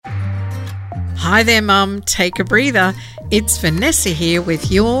Hi there, Mum. Take a breather. It's Vanessa here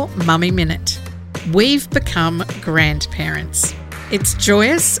with your Mummy Minute. We've become grandparents. It's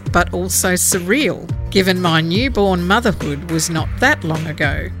joyous but also surreal, given my newborn motherhood was not that long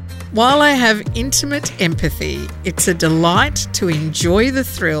ago. While I have intimate empathy, it's a delight to enjoy the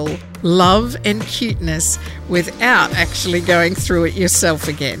thrill, love and cuteness without actually going through it yourself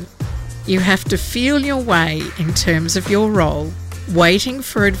again. You have to feel your way in terms of your role, waiting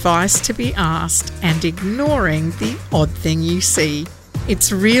for advice to be asked and ignoring the odd thing you see.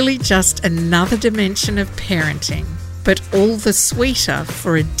 It's really just another dimension of parenting, but all the sweeter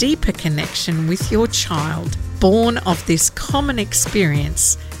for a deeper connection with your child, born of this common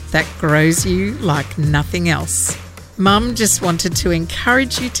experience that grows you like nothing else. Mum just wanted to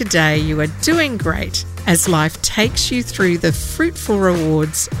encourage you today. You are doing great as life takes you through the fruitful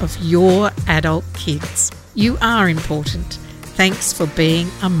rewards of your adult kids. You are important. Thanks for being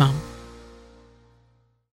a mum.